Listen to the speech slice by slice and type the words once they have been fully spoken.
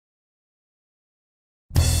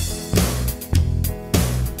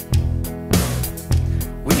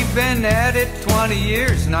We've been at it 20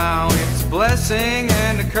 years now. It's a blessing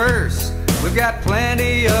and a curse. We've got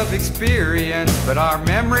plenty of experience, but our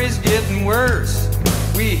memory's getting worse.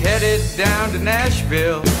 We headed down to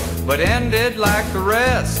Nashville, but ended like the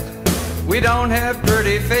rest. We don't have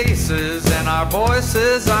pretty faces, and our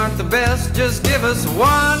voices aren't the best. Just give us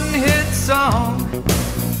one hit song,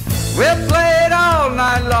 we'll play it all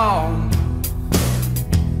night long.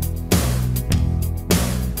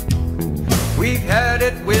 We've had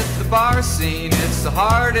it with the bar scene, it's the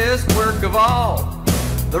hardest work of all.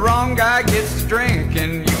 The wrong guy gets to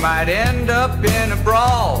drinking, you might end up in a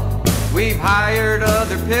brawl. We've hired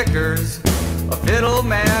other pickers, a fiddle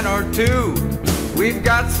man or two. We've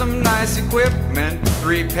got some nice equipment,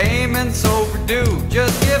 3 payments overdue.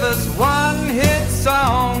 Just give us one hit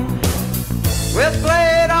song, we'll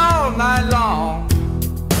play it all night long.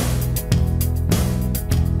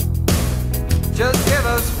 Just give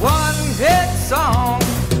us one hit song,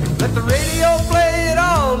 let the radio play it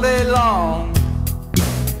all day long.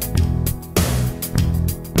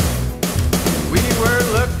 We were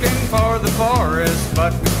looking for the forest,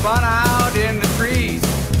 but we spun out in the trees.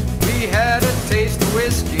 We had a taste of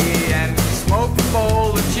whiskey and we smoked a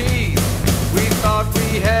bowl of cheese. We thought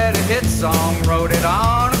we had a hit song, wrote it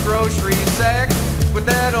on a grocery sack. But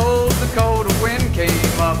that old Dakota wind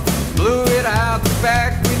came up, blew it out the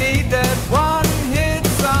back. We need that one hit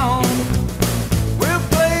song, we'll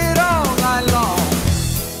play it all night long.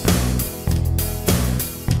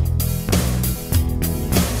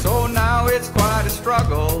 So now it's quite a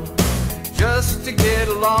struggle just to get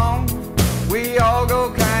along. We all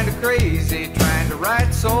go kinda crazy trying to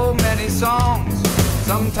write so many songs.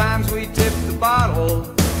 Sometimes we tip the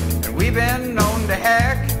bottle and we've been known to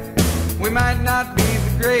hack. We might not be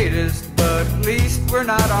the greatest, but at least we're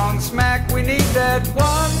not on smack. We need that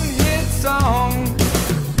one hit song,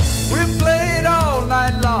 we'll play it all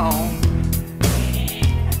night long.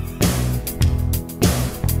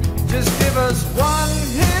 Just give us one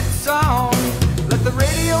hit song, let the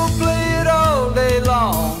radio play it all day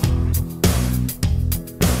long.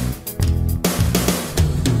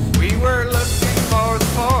 We were looking for the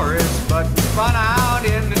forest, but we spun out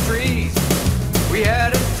in the trees. We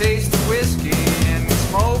had a taste of whiskey and we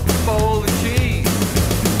smoked a bowl of cheese.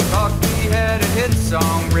 Thought we had a hit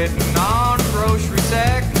song written on a grocery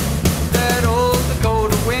sack. That old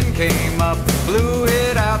Dakota wind came up and blew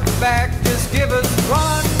it out the back. Just give us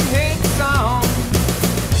one hit song,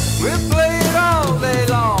 we'll play it all day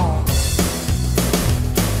long.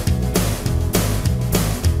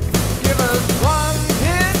 Give us one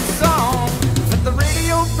hit song, let the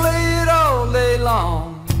radio play it all day long.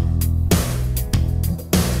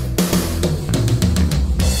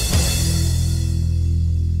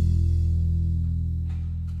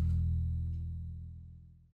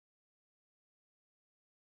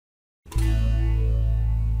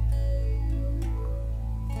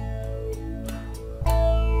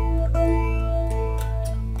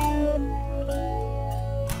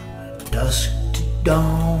 Dusk to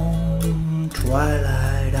dawn,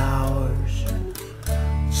 twilight hours,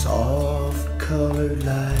 soft colored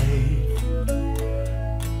light.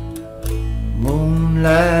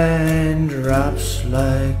 Moonlight drops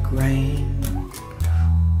like rain,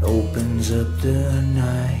 opens up the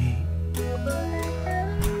night.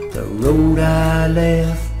 The road I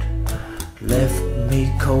left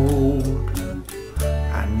me cold.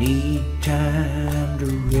 I need time to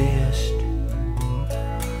rest.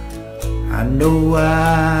 I know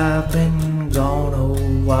I've been gone a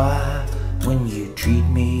while when you treat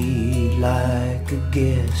me like a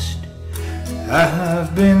guest.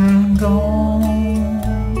 I've been gone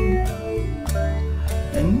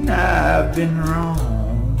and I've been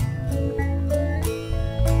wrong.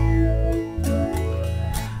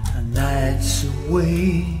 A night's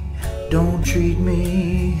away don't treat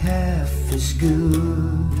me half as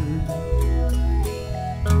good,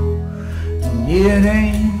 and it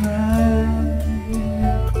ain't right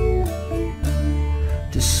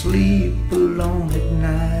to sleep alone at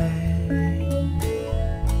night.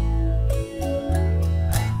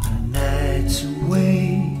 A night's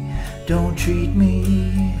away don't treat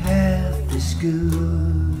me half as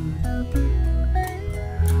good.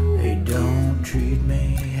 They don't treat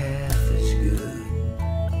me half as good.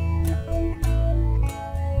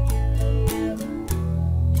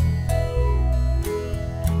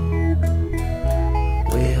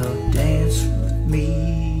 Well, dance with me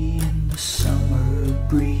in the summer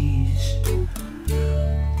breeze, in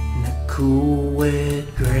the cool wet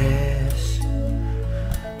grass.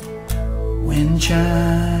 Wind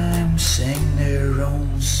chimes sing their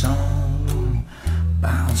own song,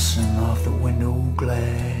 bouncing off the window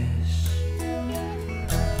glass.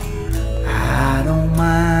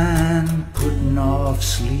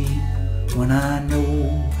 when I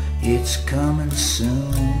know it's coming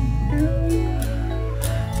soon.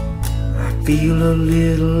 I feel a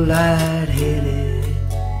little lightheaded,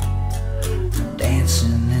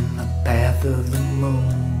 dancing in the path of the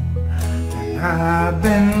moon. And I've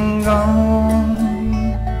been gone,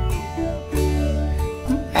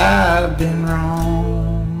 I've been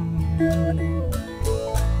wrong.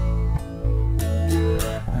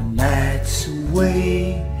 And that's the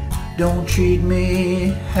way, don't treat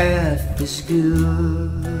me half as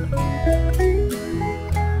good.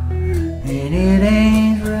 And it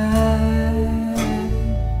ain't right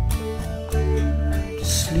to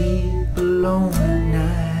sleep alone at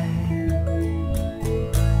night.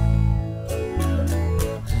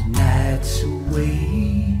 And that's the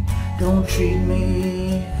way, don't treat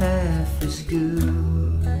me half as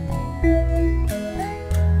good.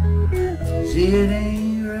 'Cause it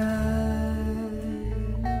ain't right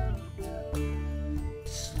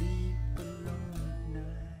to sleep alone at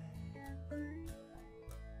night.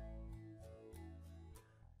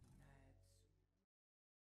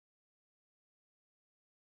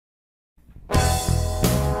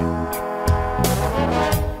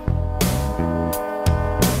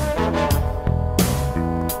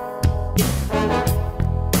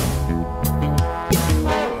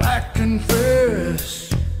 I confess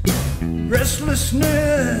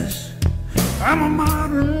restlessness, I'm a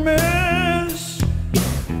modern mess.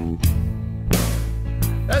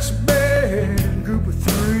 That's a bad group of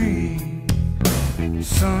three.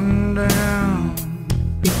 Sundown,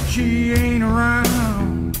 she ain't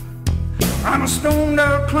around, I'm a stoned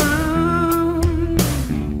out clown.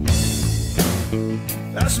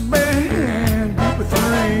 That's a bad group of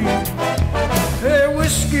three. Hey,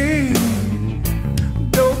 whiskey,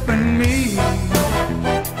 dope and me.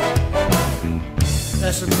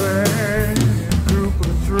 That's a bad group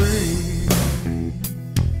of three.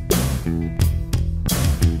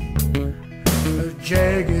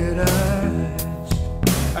 Jagged eyes,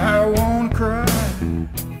 I won't cry,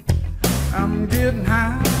 I'm getting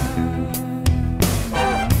high.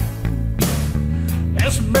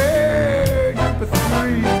 That's a bad group of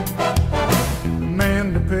three.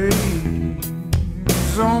 Amanda Page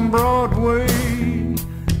is on Broadway,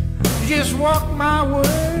 just walk my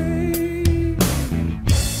way.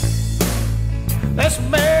 That's a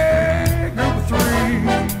bad group of three.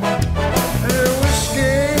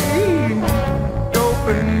 Whiskey, dope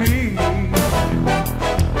and me.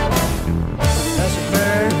 That's a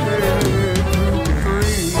bad group of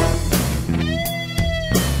three.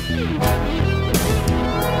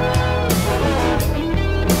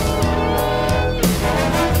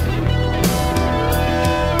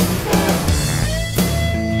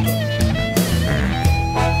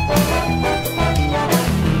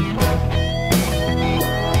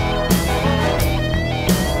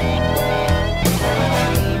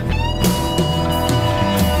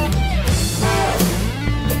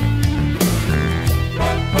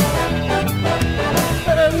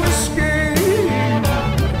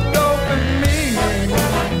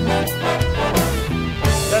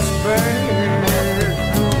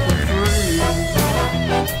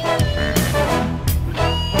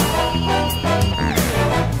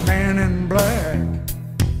 Man in black,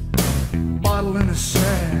 bottle in a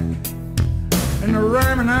sack, and they're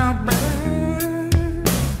ramming out back.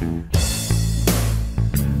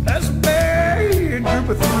 That's a bad group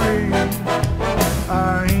of three.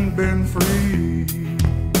 I ain't been free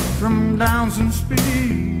from downs and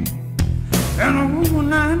speed, and a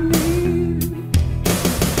woman I need.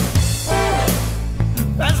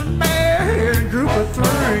 That's a bad group of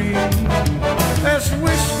three. That's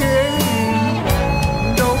whiskey,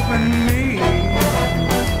 dope and me.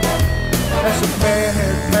 That's a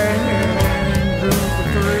bad, bad group of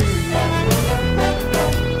three.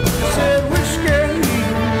 I said whiskey,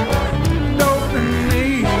 dope and me.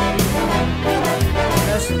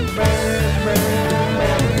 That's a bad, bad,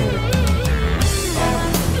 bad.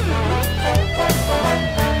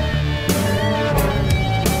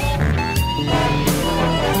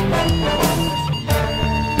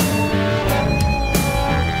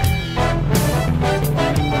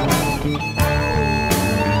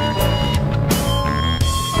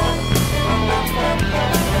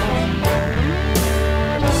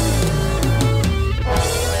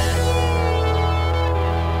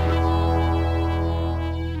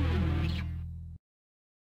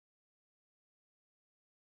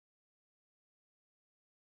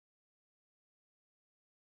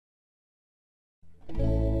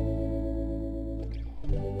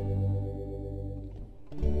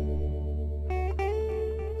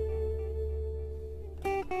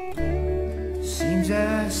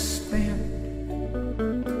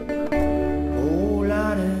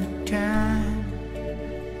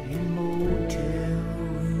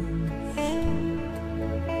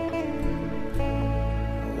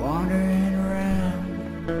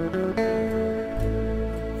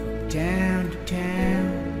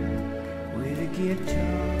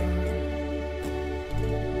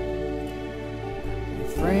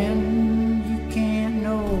 friend you can't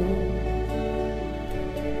know,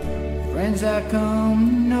 friends I come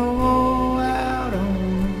to know out on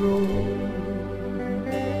the road.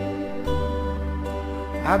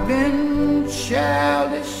 I've been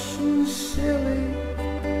childish and silly,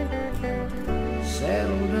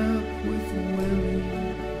 saddled up with Willie,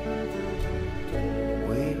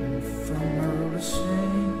 waiting for her to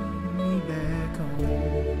send me back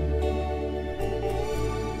home.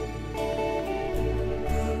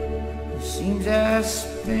 It seems I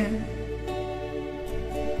spent a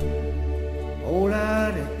whole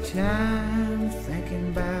lot of time thinking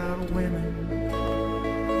about women.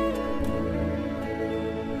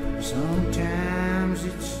 Sometimes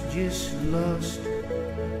it's just lust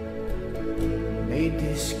made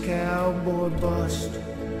this cowboy bust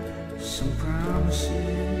some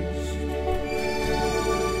promises.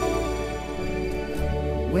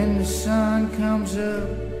 When the sun comes up,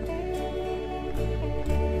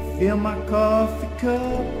 fill my coffee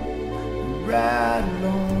cup and ride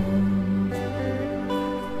along.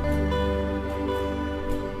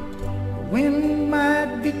 The wind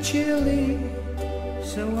might be chilly,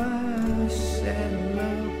 so I saddle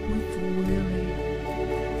up with Willie,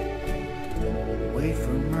 wait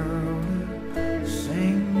for Merle to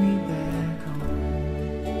sing me back home.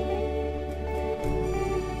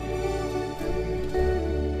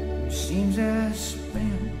 It seems I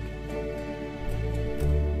spent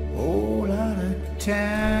a whole lot of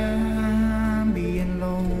time being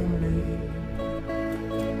lonely.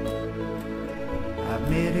 I've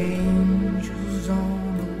met angels on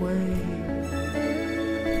the way,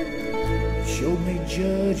 showed me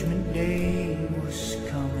Judgment Day was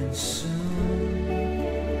coming soon.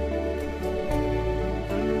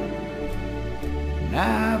 And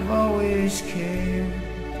I've always cared,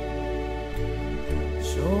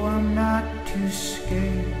 so I'm not too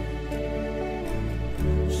scared.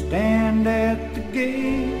 Stand at the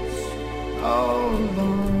gates all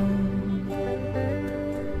alone,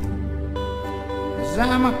 'cause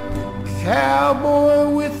I'm a cowboy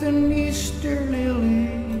with an Easter lily,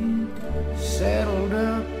 saddled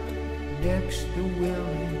up next to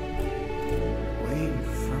Willie, waiting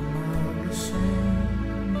for Mom to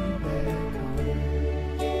send me back home.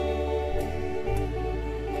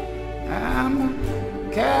 I'm a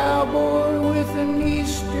cowboy with an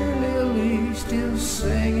Easter lily, still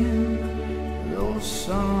singing those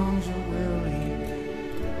songs of Willie,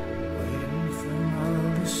 waiting for Mom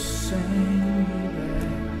to send me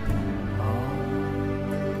back home.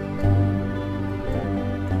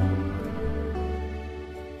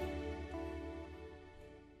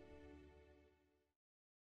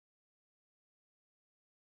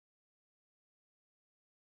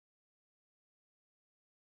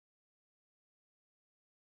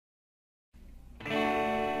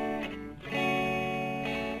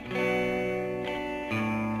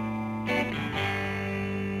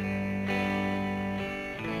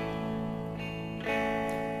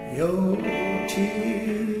 Your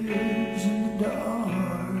tears in the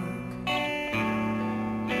dark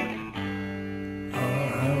are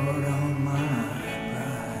hard on my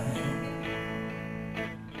pride.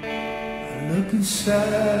 I look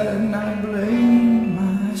inside and I blame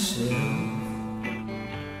myself.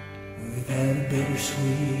 We've had a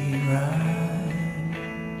bittersweet ride,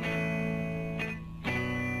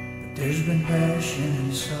 but there's been passion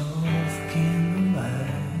and soft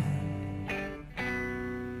candlelight,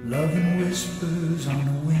 love and whispers on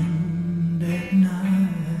the wind at night.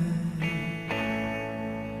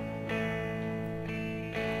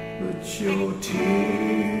 But your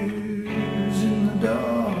tears in the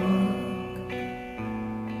dark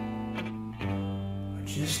are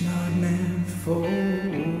just not meant for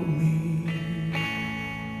me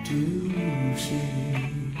to see.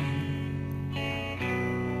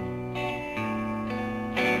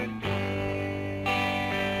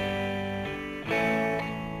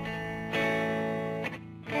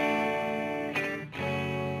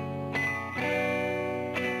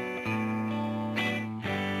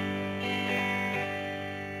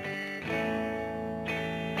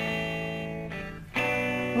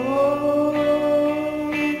 Oh,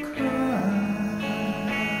 cry,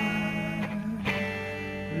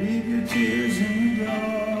 leave your tears in the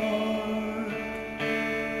dark.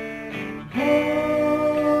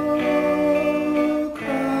 Oh,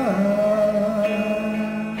 cry,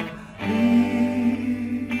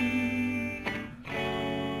 leave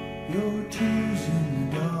your tears in the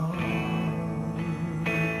dark.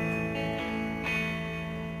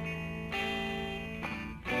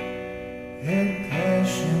 Had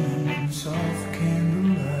passion and soft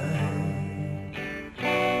candlelight,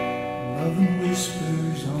 love and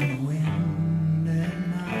whispers on the wind at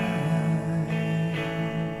night.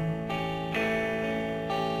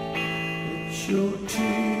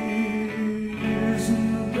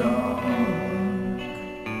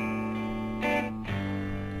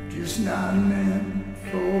 meant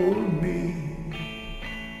for me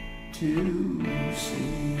to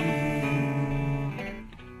see.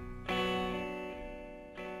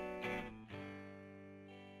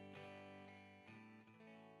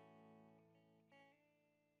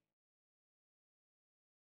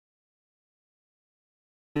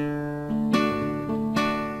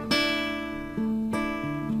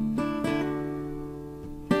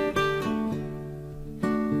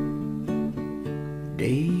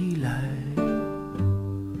 Daylight,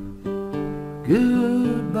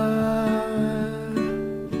 goodbye.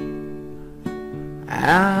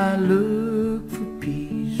 I look for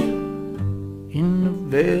peace in the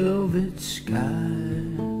velvet sky.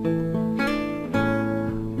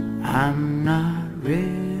 I'm not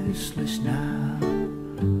restless now.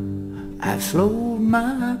 I've slowed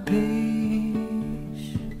my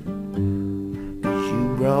pace, 'cause you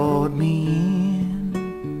brought me in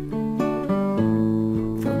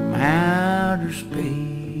from outer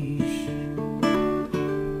space.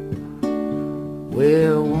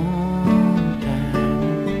 Well, one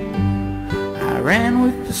time I ran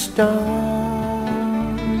with the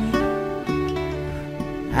stars.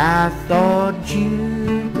 I thought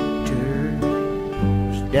Jupiter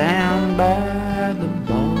was down by the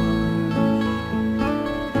bars,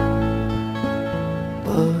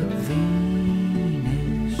 but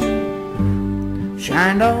Venus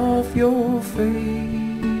shined off your face.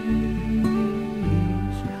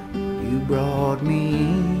 You brought me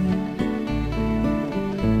in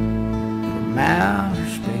from outer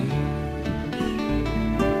space.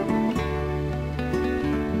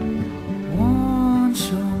 One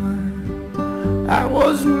summer I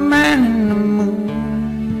was a man in the moon.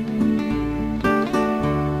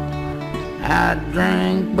 I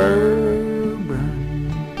drank bourbon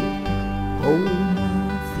whole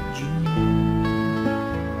month of June,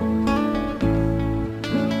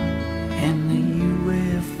 and the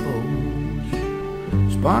UFOs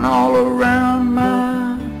spun all around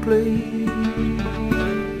my place.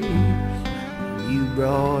 You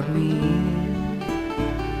brought me in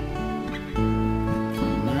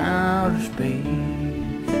from outer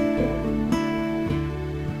space.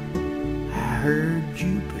 I heard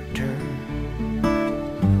Jupiter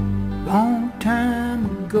long time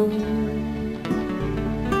ago.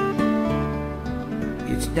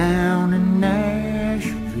 It's down in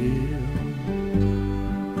Nashville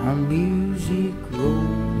on Music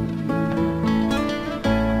Road.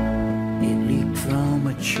 It leaked from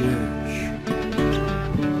a church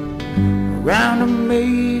around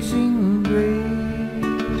Amazing Grace.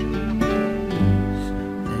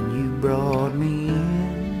 Then you brought me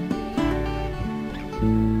in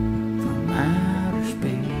from outer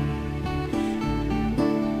space.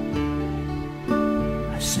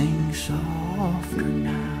 I sing softer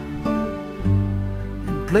now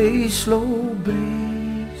and play slow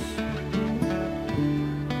bass.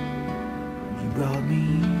 You brought me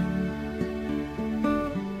in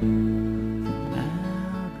from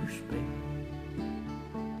outer space.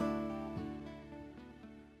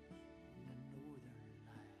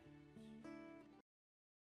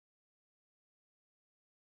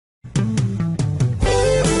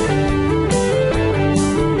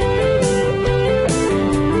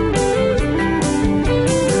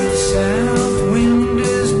 South wind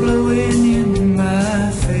is blowing in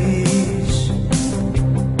my face.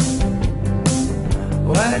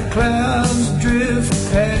 White clouds drift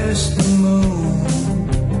past the moon.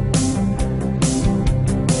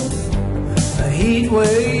 A heat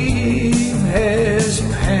wave has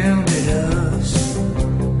pounded us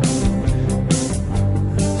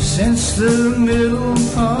since the middle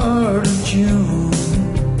part of June.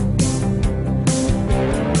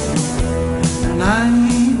 And I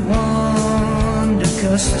ain't one to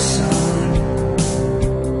cuss the sun,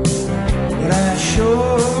 but I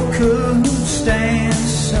sure could stand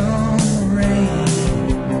some rain.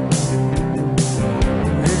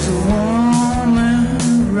 There's a woman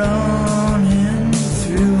running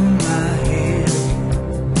through my head.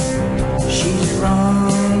 She's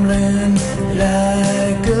rumbling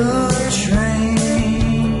like a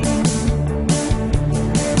train.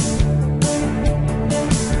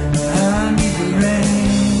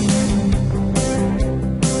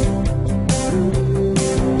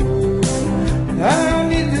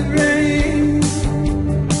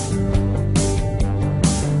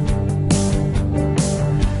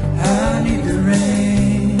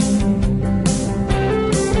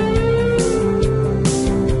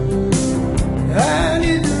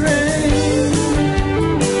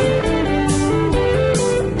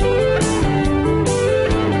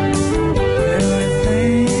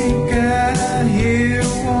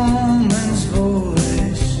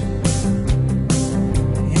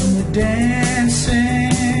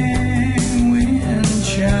 dancing wind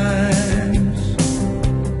chimes,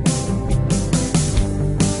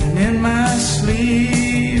 and in my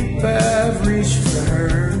sleep I've reached for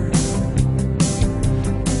her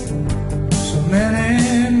so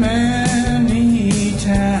many, many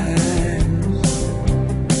times,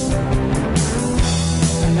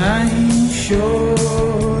 and I ain't sure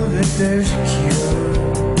that there's a cure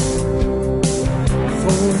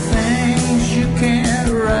for things you can't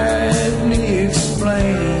rightly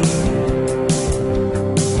explain.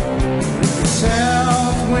 If the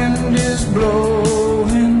south wind is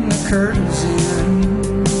blowing the curtains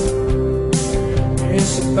in,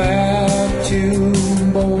 it's about to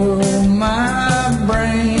boil my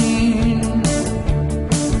brain.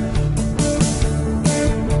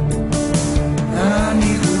 I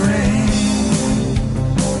need the rain.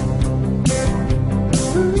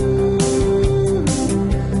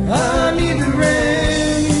 I need the rain.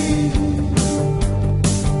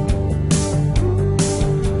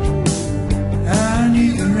 I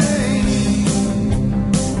need the rain.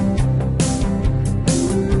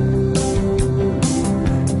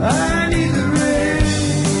 I need the rain.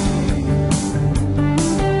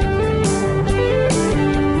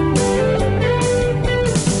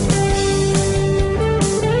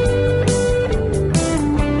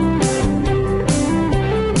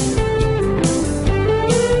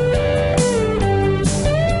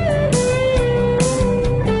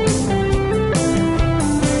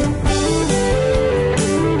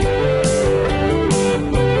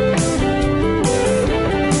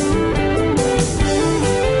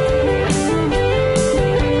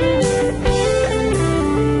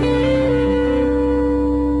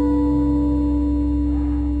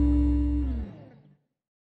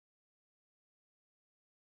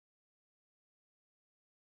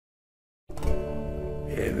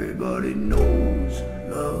 Everybody knows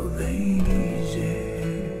love ain't easy,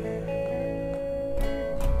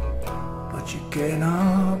 but you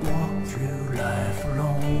cannot walk through life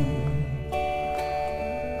alone.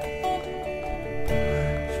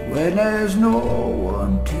 So when there's no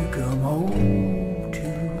one to come home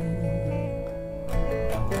to,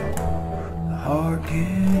 the heart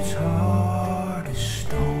gets hard as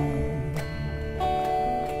stone.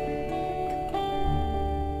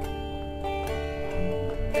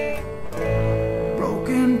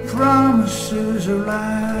 Promises are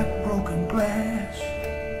like broken glass,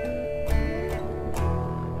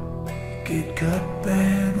 get cut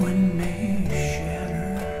bad when they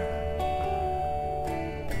shatter.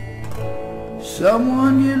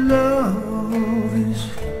 Someone you love is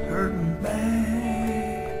hurting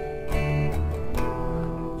bad,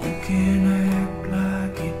 you can't act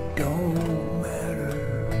like it don't matter.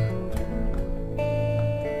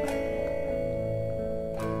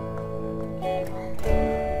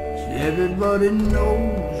 Everybody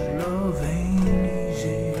knows love ain't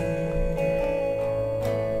easy,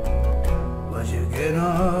 but you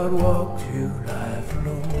cannot walk through life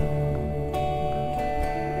alone.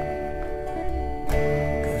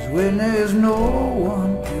 'Cause when there's no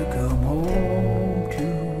one to come home to,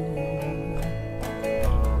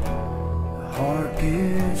 the heart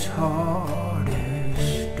gets hard as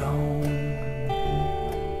stone.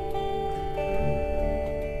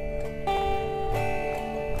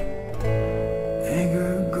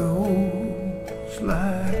 Anger grows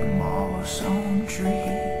like moss on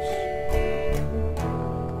trees,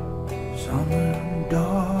 on the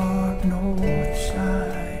dark north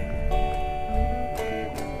side.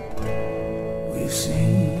 We've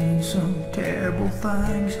seen some terrible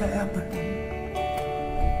things happen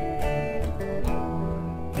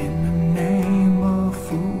in the name of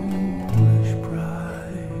foolish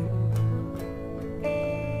pride.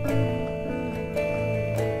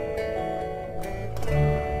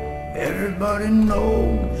 Everybody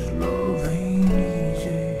knows love ain't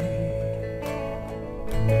easy,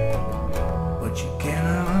 but you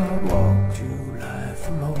cannot walk through life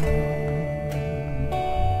alone.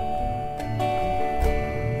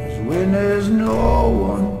 'Cause when there's no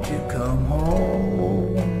one to come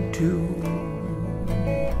home to,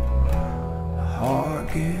 the heart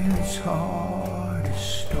gets hard as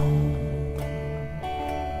stone.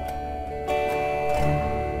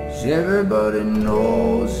 'Cause everybody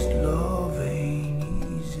knows love ain't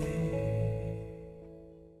easy.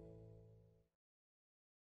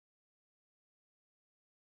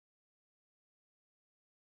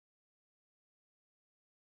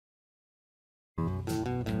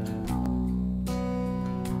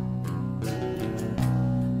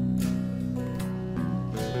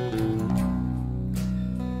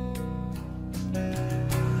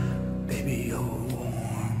 Baby, you're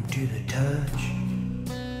warm to the touch,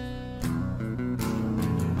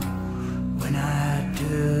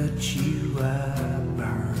 I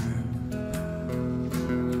burn.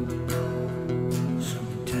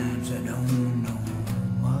 Sometimes I don't know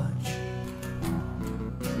much,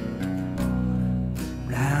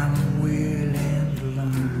 but I'm willing to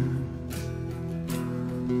learn.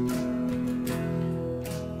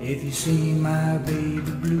 If you see my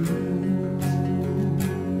baby blues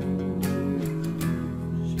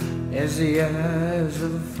as the eyes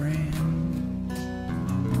of a friend,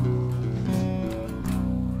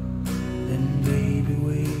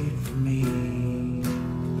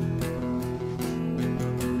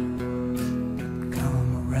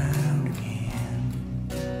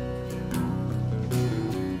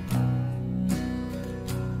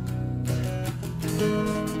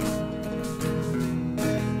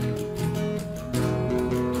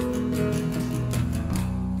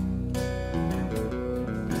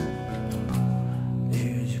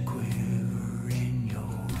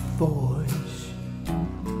 voice.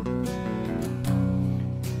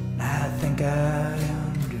 I think I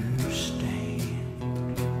understand.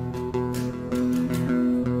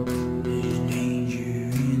 There's danger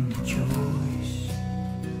in the choice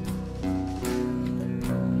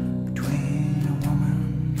between a woman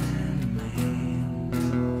and a man.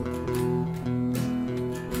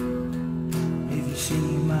 If you see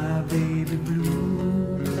my baby blues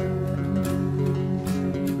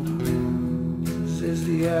as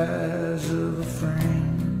the eyes of a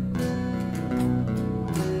friend,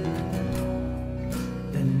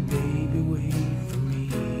 then baby wait for me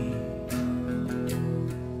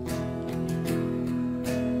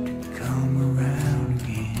to come around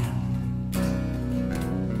again.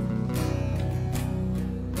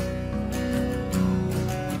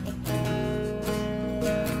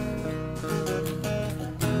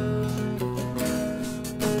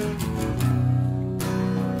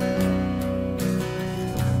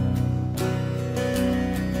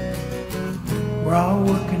 We're all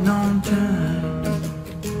working on time,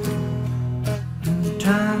 and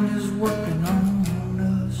time is working on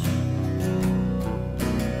us.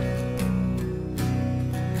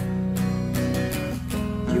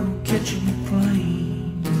 You're catching a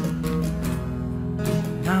plane,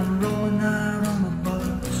 and I'm rolling out on a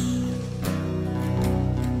bus.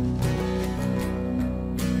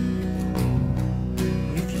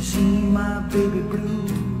 If you see my baby blue,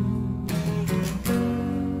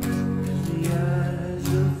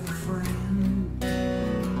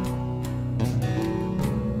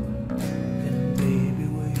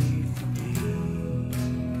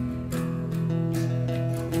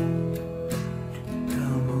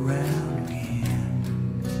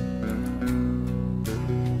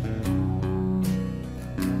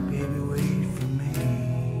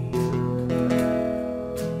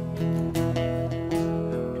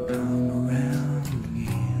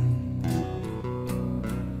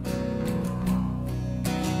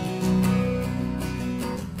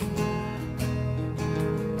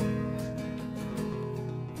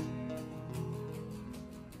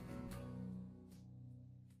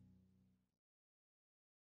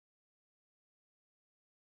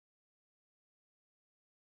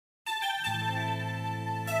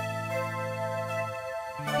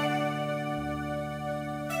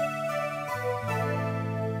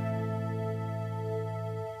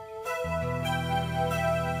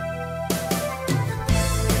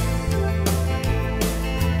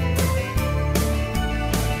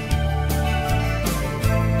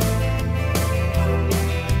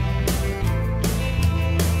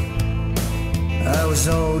 I was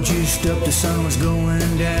all juiced up, the sun was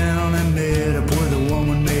going down. I met up with a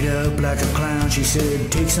woman made up like a clown. She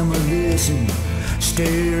said, take some of this and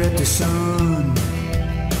stare at the sun.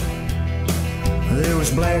 There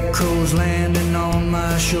was black crows landing on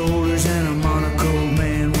my shoulders, and a monocled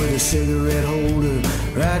man with a cigarette holder,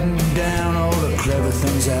 writing down all the clever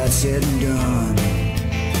things I'd said and done.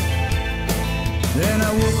 Then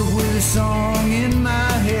I woke up with a song in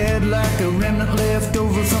my head, like a remnant left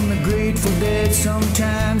over from the Grateful Dead.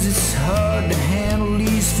 Sometimes it's hard to handle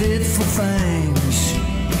these fitful things.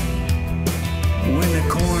 When the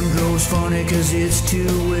corn grows funny 'cause it's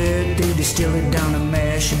too wet, they distill it down to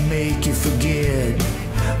mash and make you forget.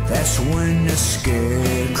 That's when the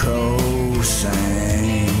scarecrow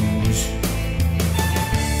sings.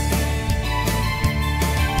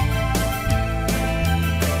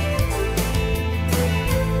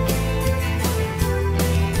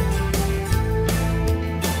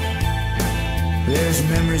 There's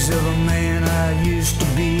memories of a man I used to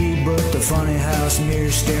be, but the funny house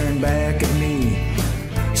mirror staring back at me.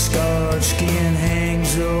 Scarred skin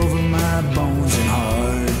hangs over my bones and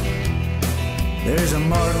heart. There's a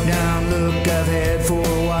marked down look I've had for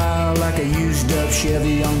a while, like a used up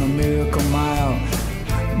Chevy on the Miracle Mile.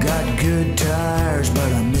 Got good tires,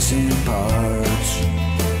 but I'm missing parts.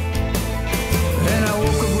 And I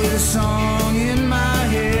woke up with a song in my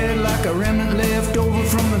head, like a remnant left over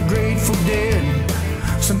from the Grateful Dead.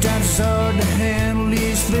 Sometimes it's hard to handle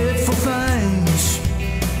these fitful things.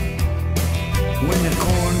 When the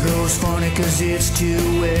corn grows funny 'cause it's too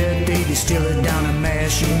wet, they distill it down and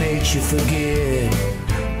mash it, makes you forget.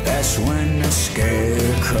 That's when the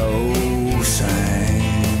scarecrow sings.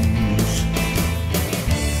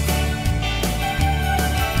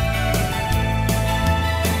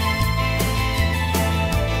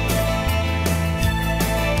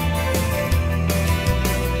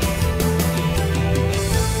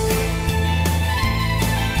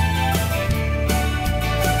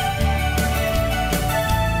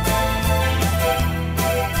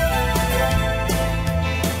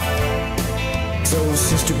 So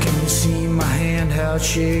sister, can you see my hand, how it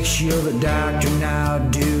shakes? You're the doctor now,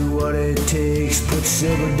 do what it takes. Put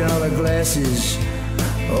silver dollar glasses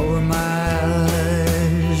over my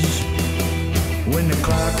eyes. When the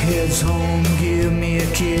clock heads home, give me a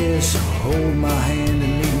kiss. Hold my hand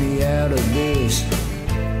and lead me out of this.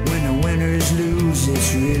 When the winners lose,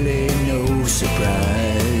 it's really no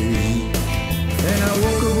surprise. And I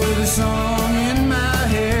woke up with a song in my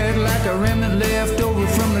head, like a remnant left over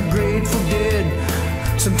from the Grateful Dead.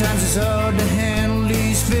 Sometimes it's hard to handle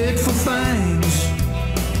these fitful things.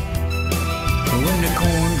 When the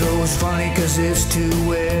corn goes funny 'cause it's too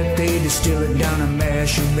wet, they distill it down and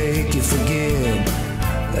mash and make you forget.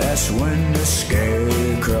 That's when the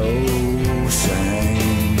scarecrow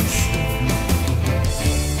sings.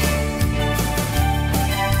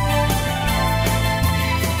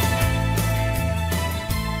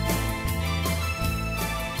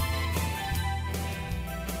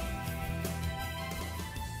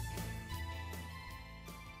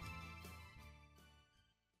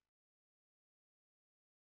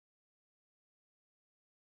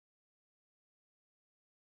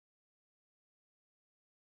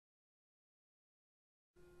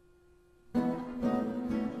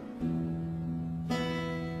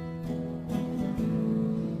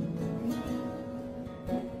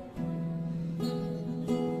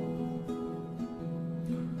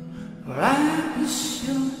 I miss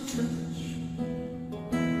your touch,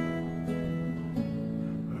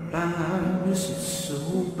 I miss it so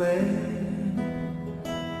bad.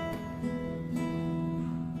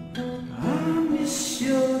 I miss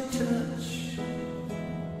your touch,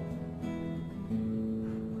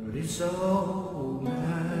 but it's all that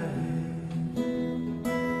I have.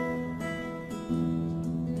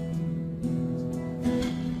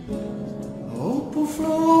 Hope will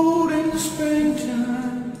float in the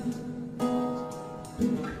springtime.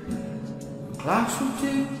 Clocks will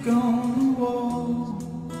tick on the wall.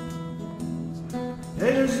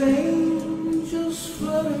 There's angels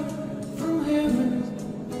flooding from heaven.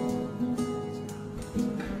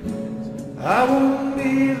 I won't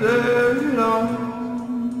be there long.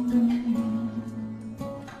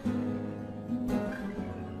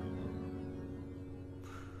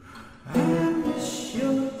 I miss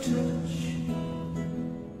your touch,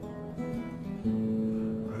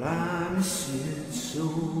 but I miss it so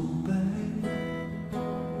bad.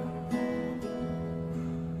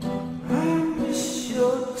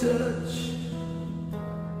 Touch,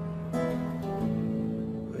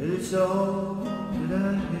 well, it's all that I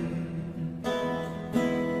had.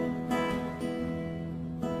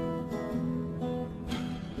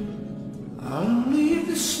 I'll leave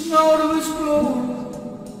the snow to its blowing,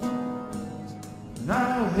 and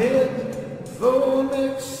I'll head for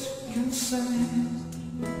Mexican sand.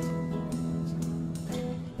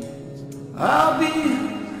 I'll be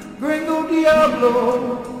Gringo Diablo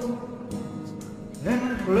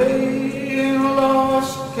and play in a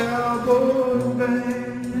lost cowboy band.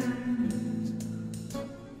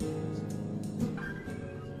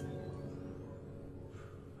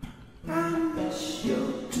 I miss your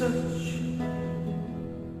touch,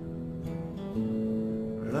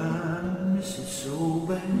 but I miss it so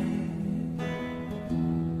bad.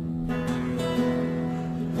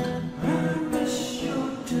 I miss your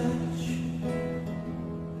touch,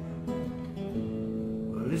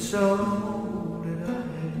 well, it's all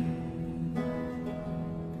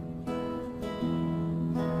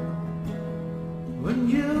when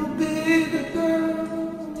you'll be the girl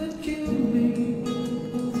that killed me,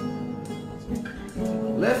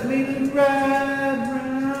 left me to ride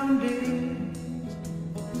round it.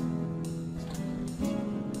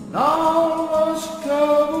 All those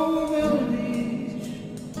cowboy melodies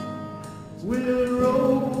will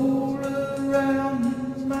roll around.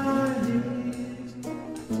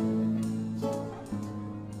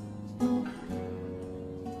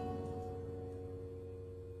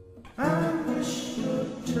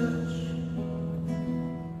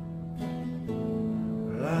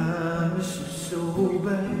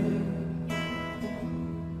 lonely.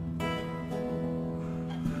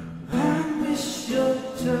 I miss your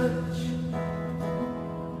touch.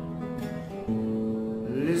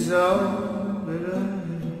 It's all that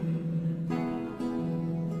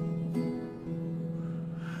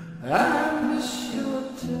I miss your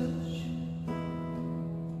touch.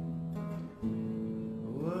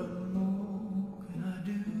 What more can I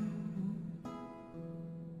do?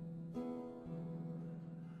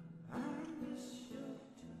 I miss your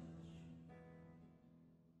touch.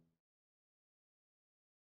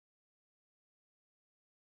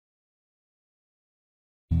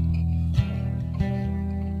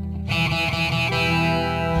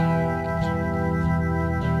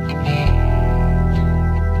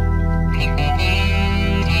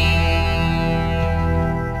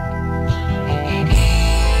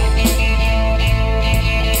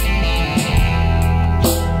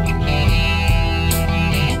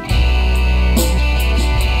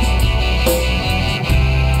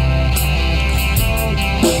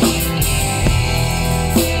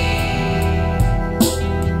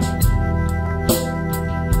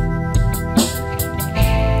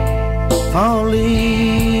 Fall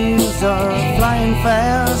leaves are flying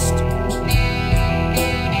fast,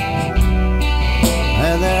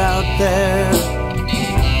 and they're out there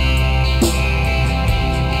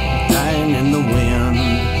dying in the wind.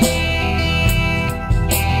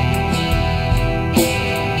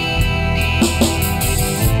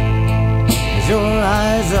 As your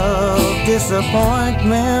eyes of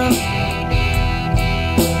disappointment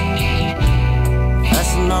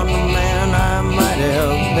fasten on the man I might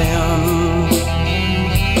have been.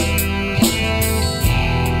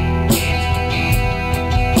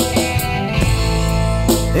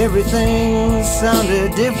 Everything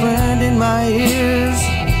sounded different in my ears,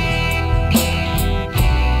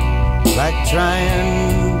 like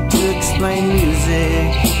trying to explain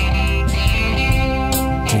music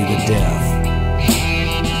to the deaf.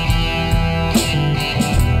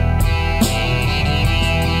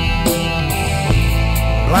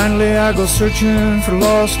 Blindly I go searching for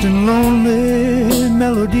lost and lonely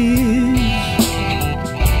melodies.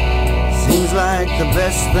 Seems like the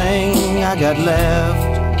best thing I got left.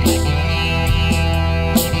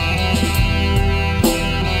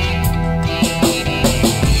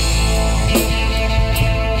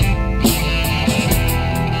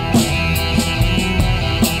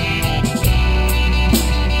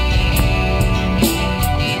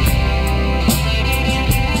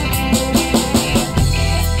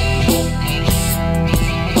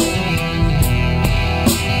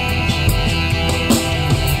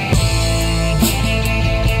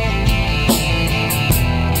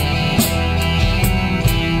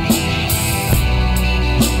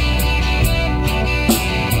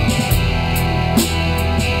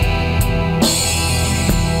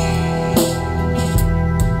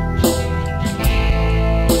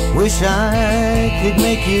 Wish I could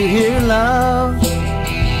make you hear love.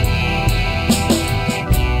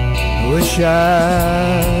 Wish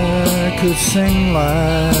I could sing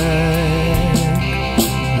like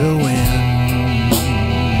the wind.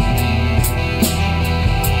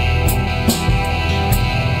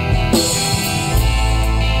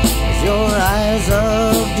 As your eyes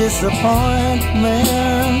of disappointment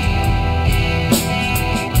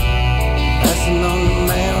fasten on the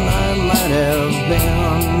man I might have been.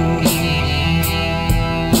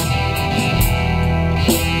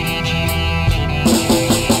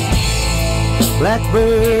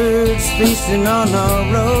 Blackbirds feasting on a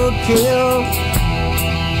roadkill.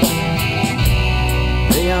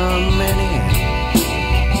 They are many,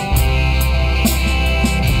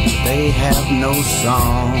 they have no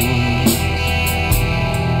song.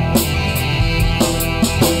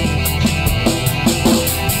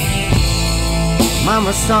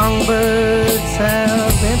 Mama songbirds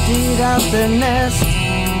have emptied out their nest,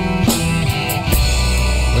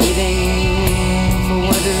 waiting for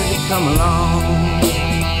winter to come along.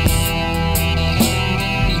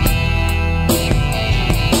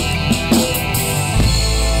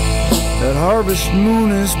 That harvest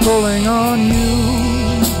moon is pulling on you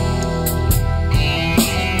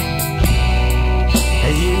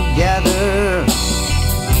as you gather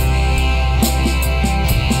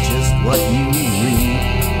just what you reap.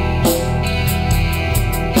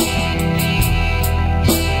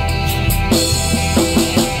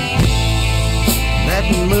 That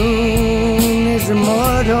moon is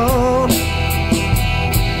immortal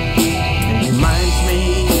and reminds me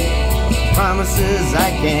of promises I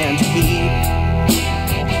can't keep.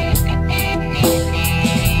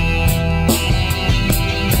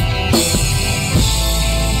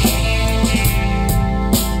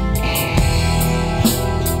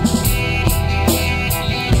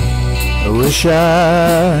 wish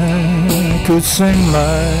I could sing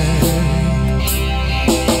like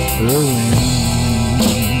the wind.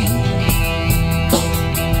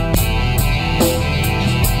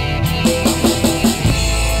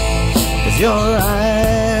 Is your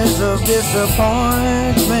eyes of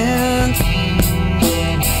disappointment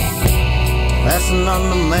fasten on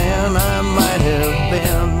the man I might have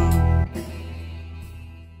been?